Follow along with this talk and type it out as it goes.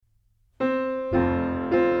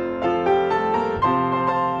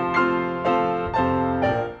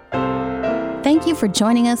you for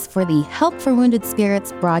joining us for the Help for Wounded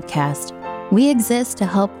Spirits broadcast. We exist to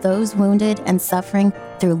help those wounded and suffering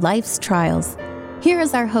through life's trials. Here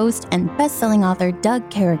is our host and best-selling author,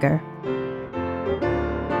 Doug Carriger.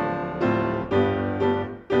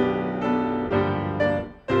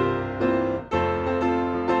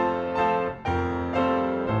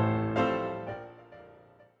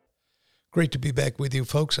 Great to be back with you,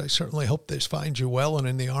 folks. I certainly hope this finds you well and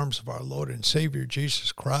in the arms of our Lord and Savior,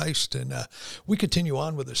 Jesus Christ. And we continue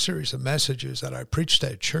on with a series of messages that I preached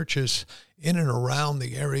at churches in and around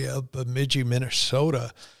the area of Bemidji,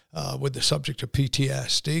 Minnesota, with the subject of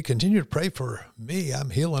PTSD. Continue to pray for me.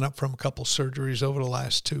 I'm healing up from a couple surgeries over the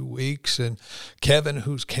last 2 weeks. And Kevin,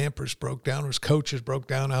 whose campers broke down, whose coaches broke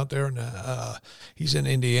down out there, and he's in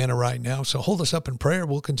Indiana right now. So hold us up in prayer.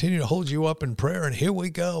 We'll continue to hold you up in prayer. And here we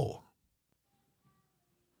go.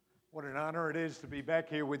 What an honor it is to be back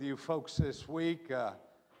here with you folks this week. I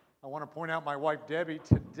want to point out my wife, Debbie.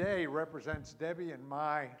 Today represents Debbie and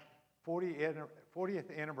my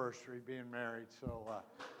 40th anniversary being married, so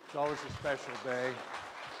it's always a special day.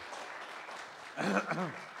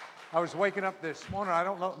 I was waking up this morning, I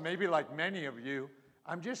don't know, maybe like many of you,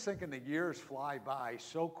 I'm just thinking the years fly by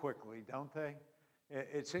so quickly, don't they?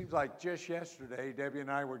 It seems like just yesterday, Debbie and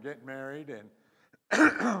I were getting married,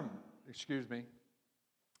 and excuse me.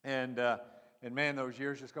 And man, those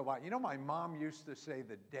years just go by. You know, my mom used to say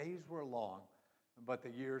the days were long, but the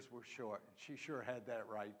years were short. She sure had that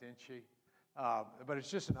right, didn't she? But it's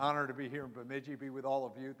just an honor to be here in Bemidji, be with all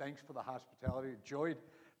of you. Thanks for the hospitality. Enjoyed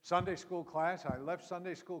Sunday school class. I left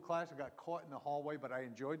Sunday school class. I got caught in the hallway, but I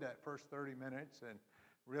enjoyed that first 30 minutes and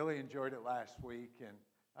really enjoyed it last week. And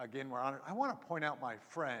again, we're honored. I want to point out my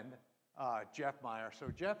friend, Jeff Meyer. So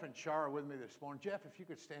Jeff and Shar are with me this morning. Jeff, if you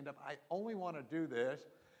could stand up. I only want to do this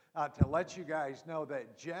to let you guys know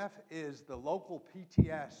that Jeff is the local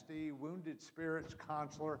PTSD Wounded Spirits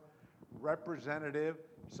Counselor representative.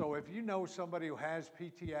 So if you know somebody who has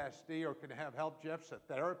PTSD or can have help, Jeff's a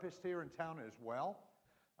therapist here in town as well.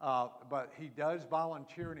 But he does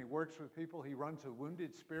volunteer and he works with people. He runs a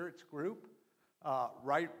Wounded Spirits group.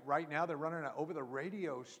 Right now they're running it over the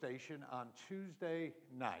radio station on Tuesday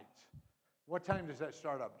nights. What time does that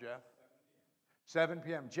start up, Jeff? 7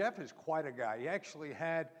 p.m. Jeff is quite a guy. He actually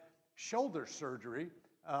had shoulder surgery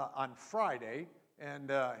on Friday,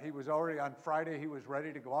 and he was already on Friday, he was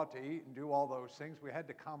ready to go out to eat and do all those things. We had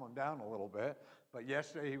to calm him down a little bit, but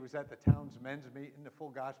yesterday he was at the town's men's meeting, the full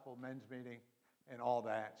gospel men's meeting, and all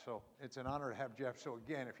that. So it's an honor to have Jeff. So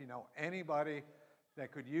again, if you know anybody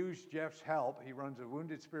that could use Jeff's help, he runs a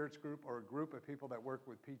Wounded Spirits group or a group of people that work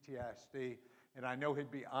with PTSD. And I know he'd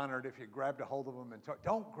be honored if you grabbed a hold of him and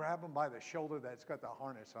don't grab him by the shoulder that's got the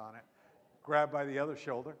harness on it. Grab by the other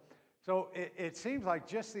shoulder. So it seems like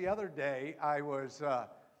just the other day I was,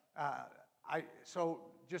 so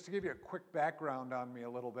just to give you a quick background on me a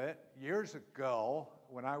little bit, years ago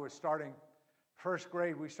when I was starting first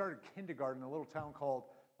grade, we started kindergarten in a little town called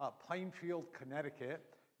Plainfield, Connecticut.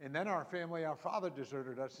 And then our father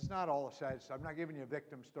deserted us. It's not all a sad stuff. I'm not giving you a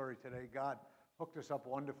victim story today. God hooked us up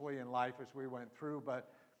wonderfully in life as we went through,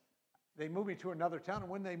 but they moved me to another town, and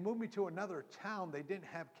when they moved me to another town, they didn't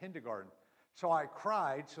have kindergarten. So I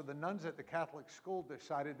cried, so the nuns at the Catholic school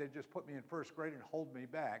decided they'd just put me in first grade and hold me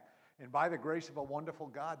back, and by the grace of a wonderful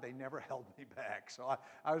God, they never held me back. So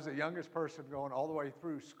I was the youngest person going all the way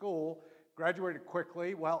through school, graduated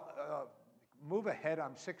quickly. Move ahead,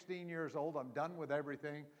 I'm 16 years old, I'm done with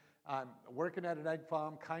everything. I'm working at an egg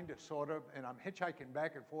farm, kind of, sort of, and I'm hitchhiking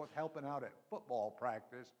back and forth, helping out at football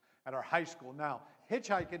practice at our high school. Now,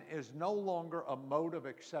 hitchhiking is no longer a mode of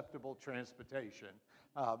acceptable transportation.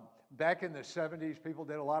 Back in the 70s, people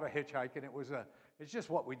did a lot of hitchhiking. It's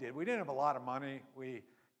just what we did. We didn't have a lot of money. We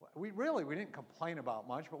didn't complain about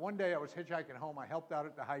much, but one day I was hitchhiking home. I helped out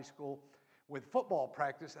at the high school with football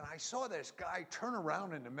practice, and I saw this guy turn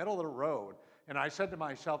around in the middle of the road. And I said to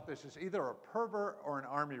myself, this is either a pervert or an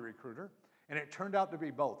Army recruiter. And it turned out to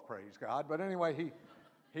be both, praise God. But anyway,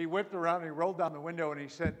 he whipped around and he rolled down the window and he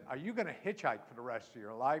said, are you going to hitchhike for the rest of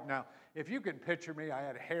your life? Now, if you can picture me, I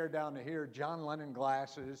had hair down to here, John Lennon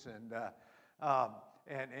glasses, and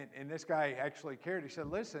this guy actually cared. He said,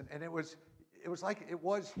 listen, and it was like it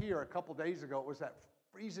was here a couple days ago. It was that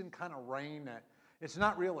freezing kind of rain that it's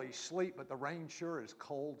not really sleet, but the rain sure is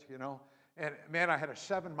cold, you know. And man, I had a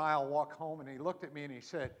 7-mile walk home, and he looked at me and he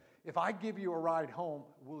said, if I give you a ride home,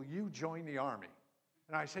 will you join the Army?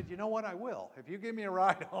 And I said, you know what, I will. If you give me a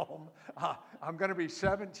ride home, I'm going to be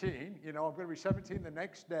 17, I'm going to be 17 the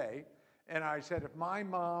next day. And I said,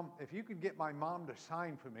 if you can get my mom to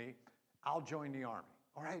sign for me, I'll join the Army.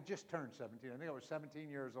 Or I had just turned 17. I think I was 17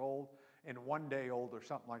 years old. and one day old or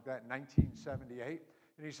something like that in 1978.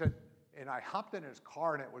 And he said, and I hopped in his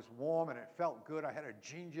car, and it was warm, and it felt good. I had a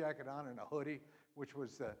jean jacket on and a hoodie, which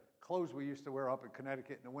was the clothes we used to wear up in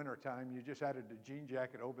Connecticut in the wintertime. You just added the jean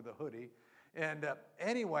jacket over the hoodie. And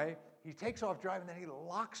anyway, he takes off driving, then he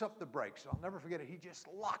locks up the brakes. I'll never forget it. He just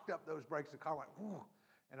locked up those brakes. The car went, whoo,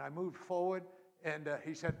 and I moved forward. And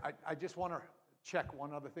he said, I just want to check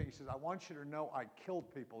one other thing. He says, I want you to know I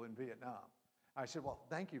killed people in Vietnam. I said, well,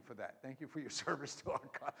 thank you for that. Thank you for your service to our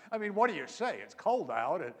country. I mean, what do you say? It's cold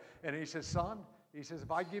out. And he says, son, he says, if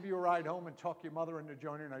I give you a ride home and talk your mother into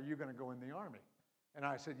joining, are you going to go in the Army? And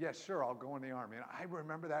I said, yes, sir, I'll go in the Army. And I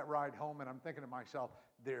remember that ride home, and I'm thinking to myself,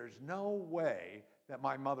 there's no way that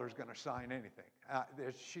my mother's going to sign anything.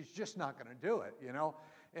 She's just not going to do it, you know.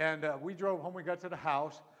 And we drove home. We got to the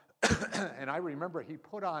house, and I remember he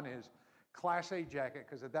put on his Class A jacket,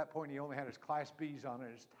 because at that point he only had his Class B's on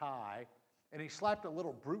and his tie, and he slapped a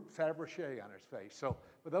little Brute Fabergé on his face. So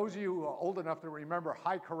for those of you who are old enough to remember,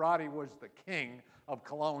 High Karate was the king of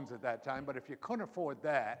colognes at that time, but if you couldn't afford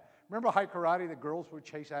that, remember High Karate, the girls would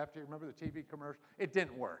chase after you? Remember the TV commercial? It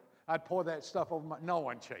didn't work. I'd pour that stuff over no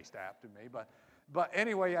one chased after me. But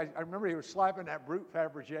anyway, I remember he was slapping that Brute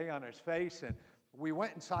Fabergé on his face, and we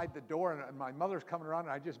went inside the door, and my mother's coming around,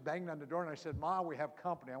 and I just banged on the door, and I said, Ma, we have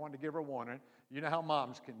company. I wanted to give her a warning. You know how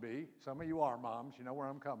moms can be. Some of you are moms. You know where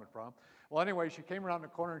I'm coming from. Well, anyway, she came around the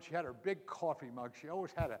corner, and she had her big coffee mug. She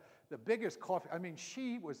always had the biggest coffee. I mean,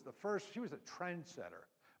 she was a trendsetter.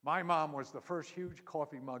 My mom was the first huge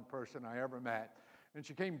coffee mug person I ever met. And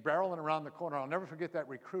she came barreling around the corner. I'll never forget that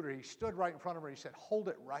recruiter. He stood right in front of her. He said, hold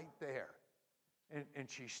it right there. And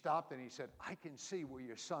she stopped, and he said, I can see where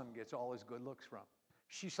your son gets all his good looks from.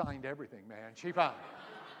 She signed everything, man. She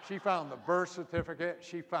found the birth certificate.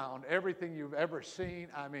 She found everything you've ever seen.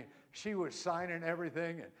 I mean, she was signing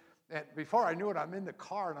everything. And before I knew it, I'm in the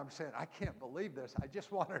car, and I'm saying, I can't believe this. I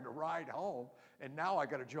just wanted to ride home, and now I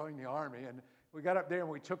got to join the Army. And we got up there, and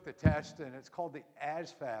we took the test, and it's called the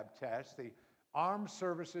ASVAB test, the Armed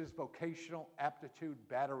Services Vocational Aptitude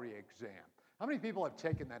Battery Exam. How many people have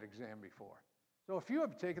taken that exam before? So if you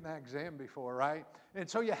have taken that exam before, right? And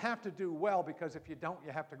so you have to do well, because if you don't,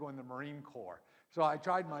 you have to go in the Marine Corps. So I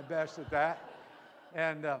tried my best at that.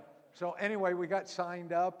 And so anyway, we got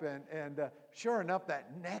signed up, and sure enough, that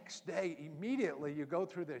next day, immediately you go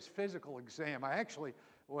through this physical exam. I actually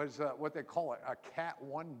was what they call a Cat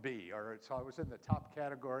 1B, so I was in the top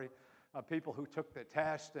category of people who took the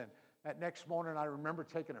test. And that next morning, I remember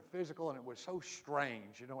taking a physical, and it was so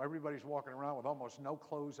strange. You know, everybody's walking around with almost no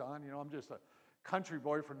clothes on. You know, I'm just a country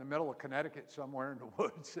boy from the middle of Connecticut somewhere in the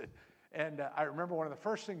woods. And I remember one of the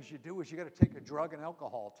first things you do is you got to take a drug and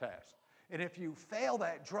alcohol test. And if you fail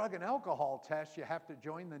that drug and alcohol test, you have to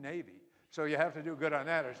join the Navy. So you have to do good on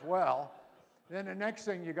that as well. Then the next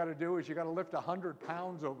thing you got to do is you got to lift 100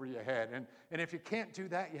 pounds over your head. And if you can't do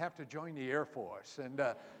that, you have to join the Air Force. And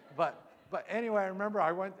but anyway, I remember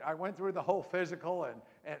I went through the whole physical,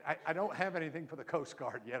 and I don't have anything for the Coast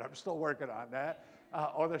Guard yet. I'm still working on that,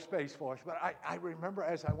 or the Space Force. But I remember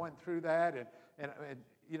as I went through that, and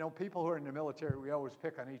you know, people who are in the military, we always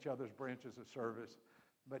pick on each other's branches of service.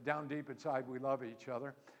 But down deep inside, we love each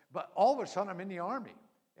other. But all of a sudden, I'm in the Army.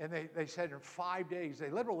 And they said in 5 days, they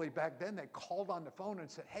literally back then, they called on the phone and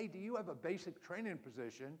said, hey, do you have a basic training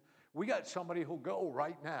position? We got somebody who'll go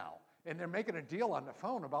right now. And they're making a deal on the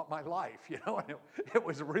phone about my life, you know, and it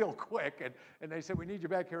was real quick. And they said, we need you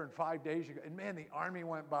back here in 5 days. And man, the Army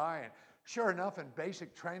went by, and sure enough, in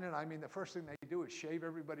basic training, I mean, the first thing they do is shave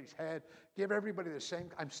everybody's head, give everybody the same.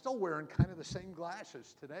 I'm still wearing kind of the same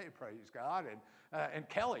glasses today, praise God. And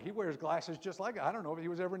Kelly, he wears glasses just like I don't know if he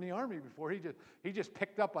was ever in the Army before. He just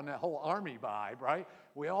picked up on that whole Army vibe, right?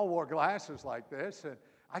 We all wore glasses like this, and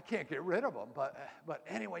I can't get rid of them. But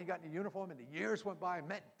anyway, he got in the uniform, and the years went by. I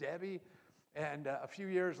met Debbie, and a few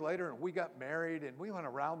years later, and we got married, and we went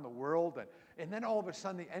around the world. And then all of a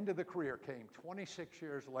sudden, the end of the career came. 26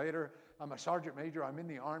 years later, I'm a sergeant major. I'm in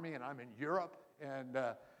the Army, and I'm in Europe. And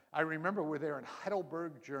I remember we're there in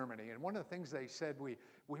Heidelberg, Germany. And one of the things they said, we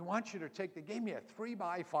want you to take, they gave me a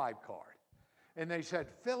 3x5 card. And they said,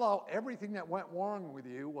 fill out everything that went wrong with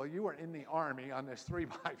you while you were in the Army on this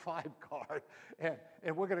 3x5 card.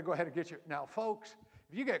 And we're going to go ahead and get you. Now, folks,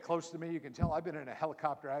 if you get close to me, you can tell I've been in a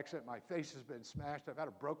helicopter accident. My face has been smashed. I've had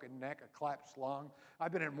a broken neck, a collapsed lung.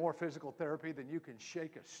 I've been in more physical therapy than you can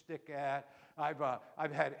shake a stick at.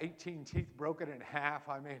 I've had 18 teeth broken in half.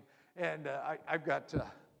 I mean, and I've got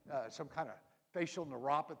some kind of facial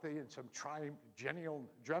neuropathy and some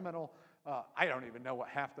trigeminal, I don't even know what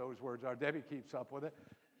half those words are. Debbie keeps up with it.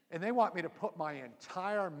 And they want me to put my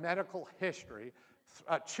entire medical history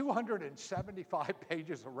 275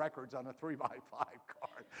 pages of records on a 3x5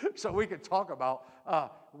 card. So we could talk about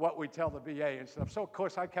what we tell the VA and stuff. So, of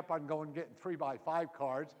course, I kept on going getting 3x5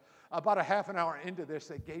 cards. About a half an hour into this,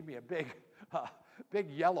 they gave me a big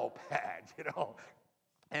yellow pad,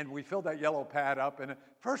 And we filled that yellow pad up, and the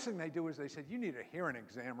first thing they do is they said, you need a hearing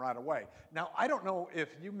exam right away. Now, I don't know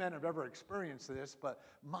if you men have ever experienced this, but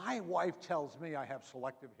my wife tells me I have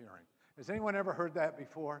selective hearing. Has anyone ever heard that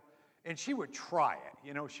before? And she would try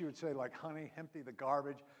it. She would say, like, honey, empty the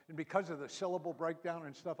garbage. And because of the syllable breakdown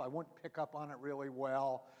and stuff, I wouldn't pick up on it really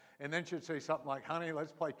well. And then she'd say something like, honey,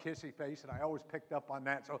 let's play kissy face. And I always picked up on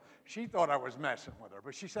that. So she thought I was messing with her.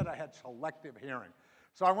 But she said I had selective hearing.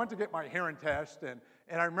 So I went to get my hearing test, and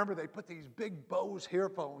I remember they put these big Bose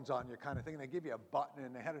earphones on you kind of thing, and they give you a button,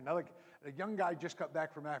 and they had a young guy just got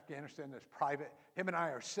back from Afghanistan, this private. Him and I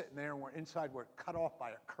are sitting there, and we're inside, we're cut off by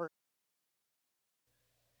a curtain.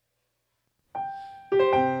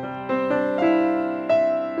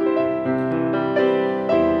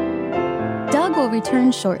 Doug will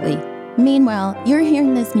return shortly. Meanwhile, you're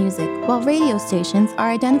hearing this music while radio stations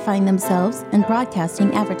are identifying themselves and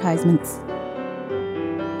broadcasting advertisements.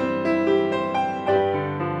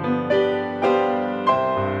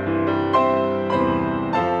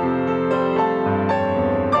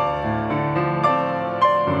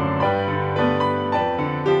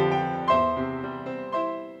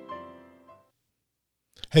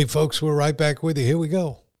 Hey, folks, we're right back with you. Here we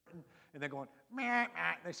go. And they're going, meh,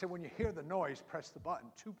 meh. They said, when you hear the noise, press the button.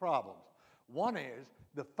 Two problems. One is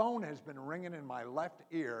the phone has been ringing in my left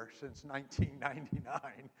ear since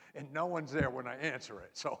 1999, and no one's there when I answer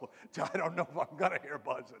it. So I don't know if I'm going to hear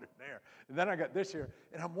buzzing in there. And then I got this here,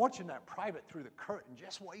 and I'm watching that private through the curtain,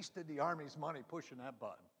 just wasted the Army's money pushing that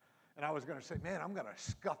button. And I was going to say, man, I'm going to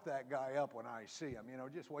scuff that guy up when I see him,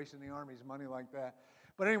 just wasting the Army's money like that.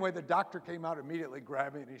 But anyway, the doctor came out, immediately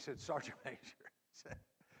grabbed me, and he said, Sergeant Major, he said,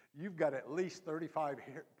 you've got at least 35%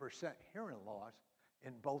 hearing loss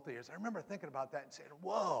in both ears. I remember thinking about that and saying,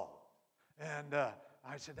 whoa. And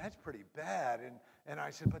I said, that's pretty bad. And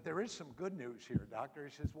I said, but there is some good news here, doctor.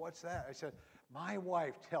 He says, what's that? I said, my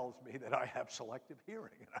wife tells me that I have selective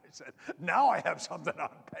hearing. And I said, now I have something on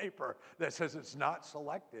paper that says it's not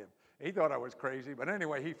selective. He thought I was crazy. But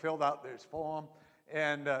anyway, he filled out this form.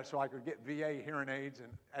 And so I could get VA hearing aids. And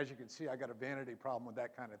as you can see, I got a vanity problem with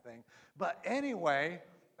that kind of thing. But anyway,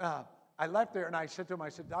 I left there and I said to him, I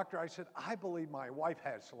said, doctor, I believe my wife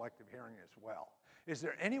has selective hearing as well. Is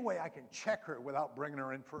there any way I can check her without bringing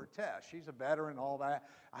her in for a test? She's a veteran and all that.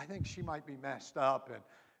 I think she might be messed up.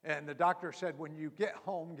 And the doctor said, when you get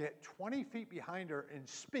home, get 20 feet behind her and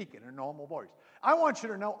speak in a normal voice. I want you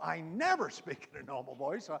to know I never speak in a normal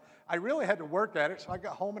voice. I really had to work at it. So I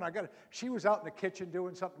got home and she was out in the kitchen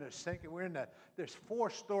doing something to the sink. And we're in this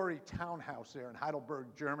 4-story townhouse there in Heidelberg,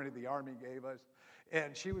 Germany, the Army gave us.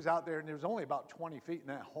 And she was out there, and there was only about 20 feet in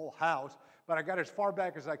that whole house. But I got as far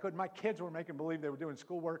back as I could. My kids were making believe they were doing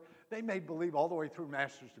schoolwork. They made believe all the way through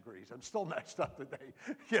master's degrees. I'm still messed up today,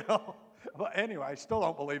 But anyway, I still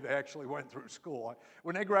don't believe they actually went through school.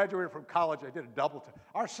 When they graduated from college, I did a double.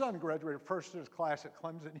 Our son graduated first in his class at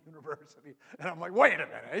Clemson University. And I'm like, wait a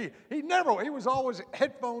minute. He was always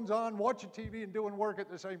headphones on, watching TV and doing work at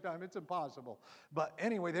the same time. It's impossible. But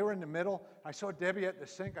anyway, they were in the middle. I saw Debbie at the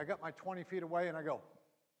sink. I got my 20 feet away, and I go,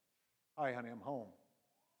 hi, honey, I'm home.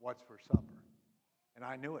 What's for supper? And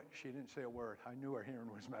I knew it. She didn't say a word. I knew her hearing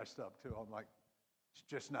was messed up, too. I'm like, it's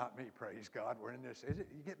just not me, praise God. We're in this.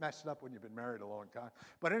 You get messed up when you've been married a long time.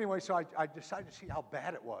 But anyway, so I decided to see how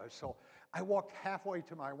bad it was. So I walked halfway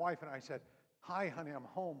to my wife, and I said, hi, honey, I'm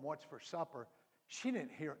home. What's for supper? She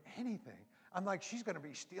didn't hear anything. I'm like, she's going to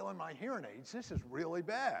be stealing my hearing aids. This is really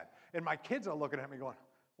bad. And my kids are looking at me going,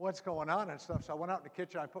 what's going on and stuff. So I went out in the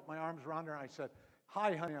kitchen. I put my arms around her, and I said,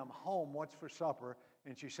 hi, honey, I'm home. What's for supper?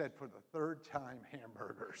 And she said, for the third time,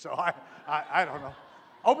 hamburger. So I don't know.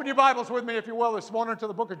 Open your Bibles with me, if you will, this morning to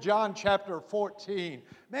the book of John chapter 14.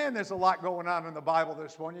 Man, there's a lot going on in the Bible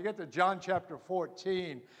this morning. You get to John chapter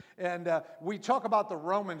 14, and we talk about the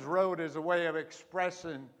Romans road as a way of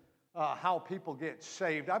expressing how people get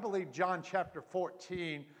saved. I believe John chapter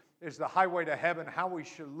 14 is the highway to heaven, how we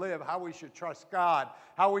should live, how we should trust God,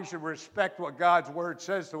 how we should respect what God's word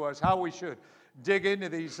says to us, how we should dig into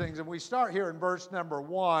these things. And we start here in verse number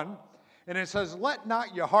 1, and it says, let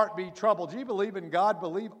not your heart be troubled. You believe in God,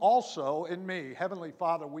 believe also in me. Heavenly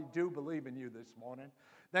Father, we do believe in you this morning.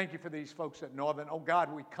 Thank you for these folks at Northern. Oh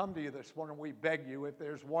God, we come to you this morning. We beg you, if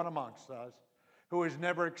there's one amongst us who has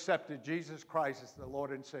never accepted Jesus Christ as the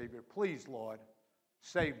Lord and Savior, please, Lord,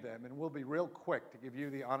 save them. And we'll be real quick to give you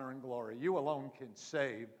the honor and glory. You alone can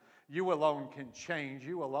save. You alone can change.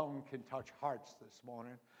 You alone can touch hearts this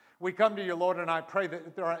morning. We come to you, Lord, and I pray that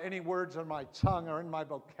if there are any words on my tongue or in my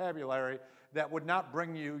vocabulary that would not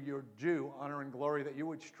bring you your due honor and glory, that you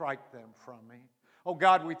would strike them from me. Oh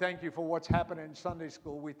God, we thank you for what's happening in Sunday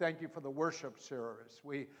school. We thank you for the worship service.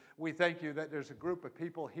 We thank you that there's a group of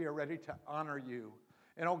people here ready to honor you.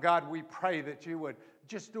 And oh God, we pray that you would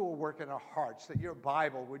just do a work in our hearts, that your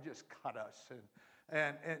Bible would just cut us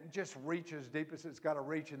and just reach as deep as it's got to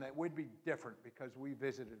reach, and that we'd be different because we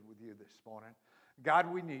visited with you this morning.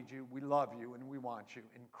 God, we need you, we love you, and we want you.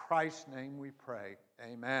 In Christ's name we pray,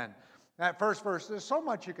 amen. That first verse, there's so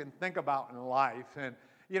much you can think about in life, and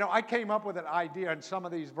you know, I came up with an idea on some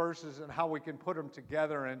of these verses and how we can put them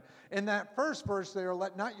together. And in that first verse there,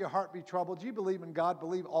 let not your heart be troubled. You believe in God,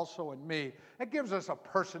 believe also in me. It gives us a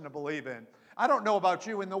person to believe in. I don't know about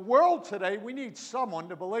you. In the world today, we need someone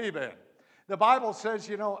to believe in. The Bible says,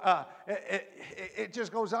 you know, it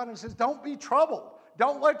just goes on and says, don't be troubled.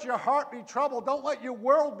 Don't let your heart be troubled. Don't let your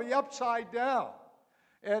world be upside down.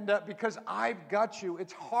 And because I've got you,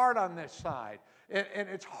 it's hard on this side. And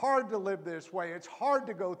it's hard to live this way. It's hard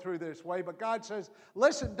to go through this way. But God says,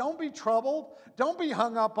 listen, don't be troubled. Don't be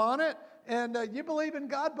hung up on it. And you believe in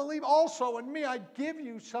God, believe also in me. I give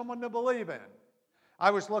you someone to believe in.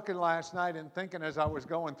 I was looking last night and thinking as I was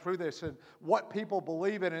going through this and what people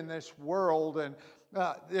believe in this world. And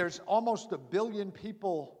there's almost 1 billion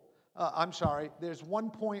people. There's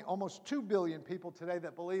almost 2 billion people today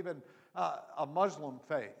that believe in a Muslim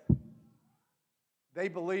faith. They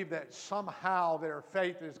believe that somehow their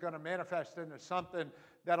faith is going to manifest into something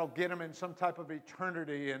that'll get them in some type of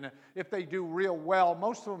eternity. And if they do real well,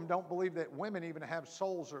 most of them don't believe that women even have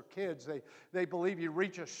souls or kids. They believe you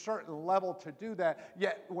reach a certain level to do that.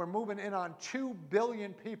 Yet we're moving in on 2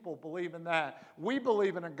 billion people believe in that. We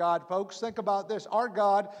believe in a God, folks. Think about this. Our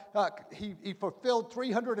God, he fulfilled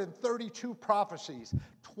 332 prophecies,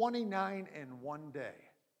 29 in one day.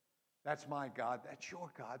 That's my God. That's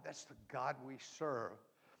your God. That's the God we serve.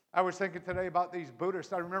 I was thinking today about these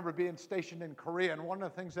Buddhists. I remember being stationed in Korea, and one of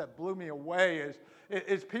the things that blew me away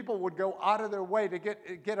is people would go out of their way to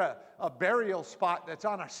get a burial spot that's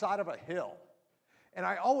on the side of a hill. And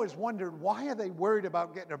I always wondered, why are they worried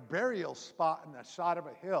about getting a burial spot on the side of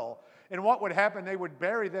a hill? And what would happen, they would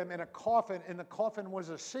bury them in a coffin, and the coffin was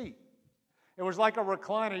a seat. It was like a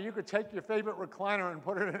recliner. You could take your favorite recliner and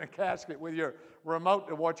put it in a casket with your remote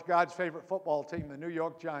to watch God's favorite football team, the New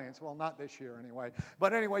York Giants. Well, not this year anyway.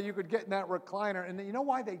 But anyway, you could get in that recliner. And you know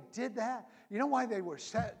why they did that? You know why they were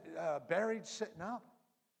buried sitting up?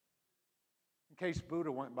 In case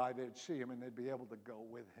Buddha went by, they'd see him and they'd be able to go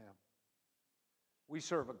with him. We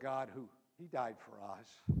serve a God he died for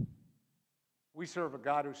us. We serve a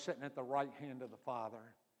God who's sitting at the right hand of the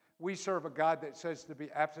Father. We serve a God that says to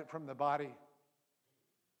be absent from the body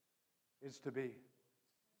is to be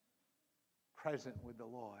present with the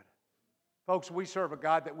Lord. Folks, we serve a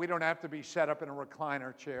God that we don't have to be set up in a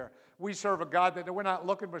recliner chair. We serve a God that we're not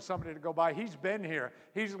looking for somebody to go by. He's been here.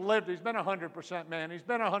 He's lived. He's been 100% man. He's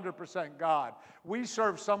been 100% God. We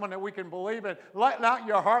serve someone that we can believe in. Let not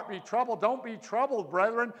your heart be troubled. Don't be troubled,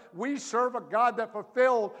 brethren. We serve a God that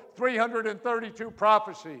fulfilled 332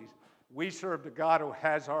 prophecies. We serve a God who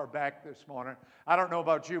has our back this morning. I don't know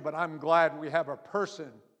about you, but I'm glad we have a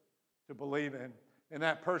person to believe in, and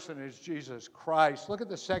that person is Jesus Christ. Look at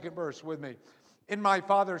the second verse with me. In my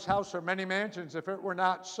Father's house are many mansions. If it were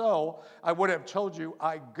not so, I would have told you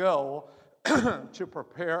I go to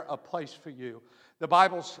prepare a place for you. The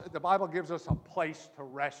Bible gives us a place to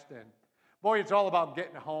rest in. Boy, it's all about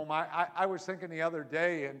getting home. I was thinking the other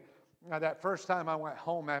day, and that first time I went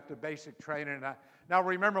home after basic training, and now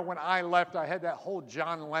remember when I left, I had that whole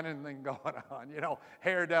John Lennon thing going on, you know,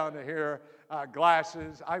 hair down to here,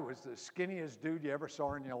 glasses. I was the skinniest dude you ever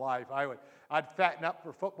saw in your life. I'd fatten up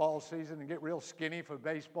for football season and get real skinny for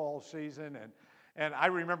baseball season. And I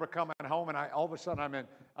remember coming home, and all of a sudden I'm in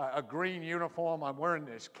a green uniform. I'm wearing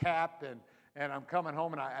this cap, and I'm coming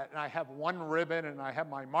home, and I have one ribbon, and I have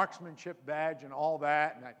my marksmanship badge and all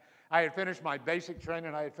that. And I had finished my basic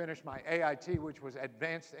training. I had finished my AIT, which was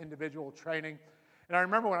Advanced Individual Training. And I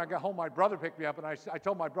remember when I got home, my brother picked me up, and I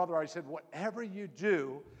told my brother, I said, whatever you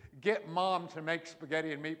do, get Mom to make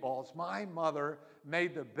spaghetti and meatballs. My mother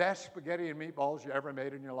made the best spaghetti and meatballs you ever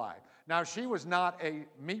made in your life. Now, she was not a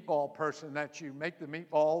meatball person that you make the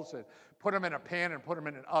meatballs and put them in a pan and put them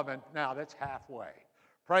in an oven. Now, that's halfway.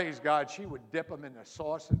 Praise God, she would dip them in the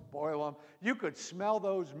sauce and boil them. You could smell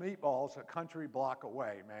those meatballs a country block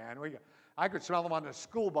away, man. I could smell them on the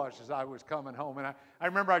school bus as I was coming home. And I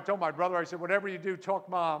remember I told my brother, I said, whatever you do, talk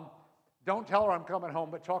Mom. Don't tell her I'm coming home,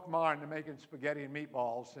 but talk Mom into making spaghetti and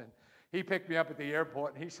meatballs. And He picked me up at the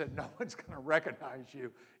airport, and he said, no one's going to recognize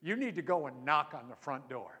you. You need to go and knock on the front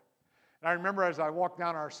door. And I remember as I walked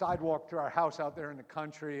down our sidewalk to our house out there in the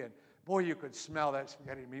country, and boy, you could smell that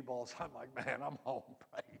spaghetti and meatballs. I'm like, man, I'm home,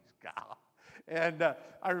 praise God. And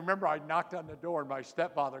I remember I knocked on the door, and my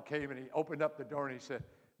stepfather came, and he opened up the door, and he said,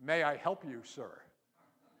 may I help you, sir?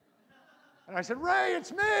 And I said, Ray,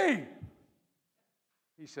 it's me.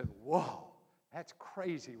 He said, whoa, that's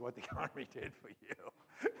crazy what the Army did for you.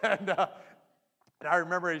 And I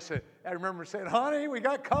remember saying, honey, we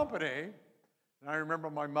got company. And I remember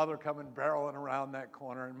my mother coming barreling around that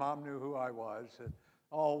corner, and Mom knew who I was. And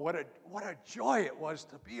oh, what a joy it was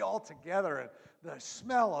to be all together, and the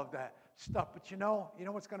smell of that stuff. But you know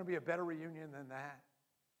what's going to be a better reunion than that?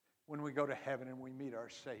 When we go to heaven and we meet our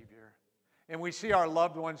Savior, and we see our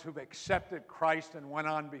loved ones who've accepted Christ and went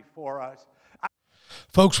on before us.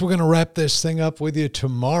 Folks, we're going to wrap this thing up with you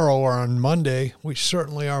tomorrow or on Monday. We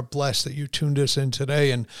certainly are blessed that you tuned us in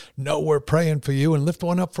today, and know we're praying for you, and lift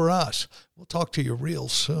one up for us. We'll talk to you real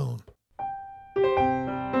soon.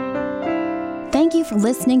 Thank you for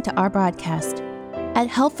listening to our broadcast. At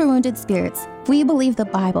Help for Wounded Spirits, we believe the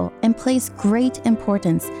Bible and place great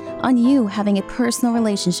importance on you having a personal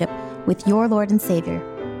relationship with your Lord and Savior.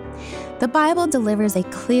 The Bible delivers a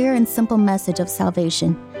clear and simple message of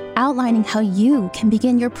salvation, outlining how you can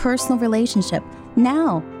begin your personal relationship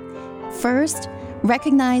now. First,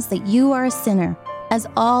 recognize that you are a sinner, as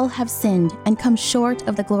all have sinned and come short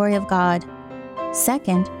of the glory of God.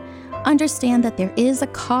 Second, understand that there is a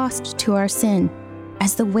cost to our sin,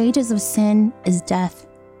 as the wages of sin is death.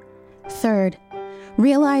 Third,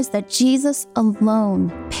 realize that Jesus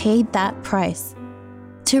alone paid that price.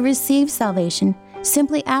 To receive salvation,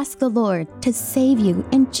 simply ask the Lord to save you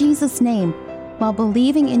in Jesus' name, while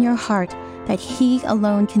believing in your heart that He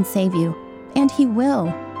alone can save you, and He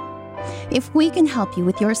will. If we can help you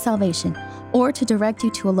with your salvation, or to direct you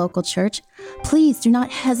to a local church, please do not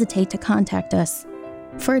hesitate to contact us.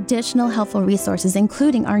 For additional helpful resources,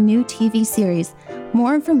 including our new TV series,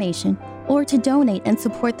 more information, or to donate and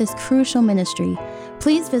support this crucial ministry,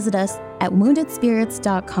 please visit us at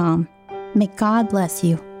woundedspirits.com. May God bless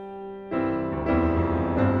you.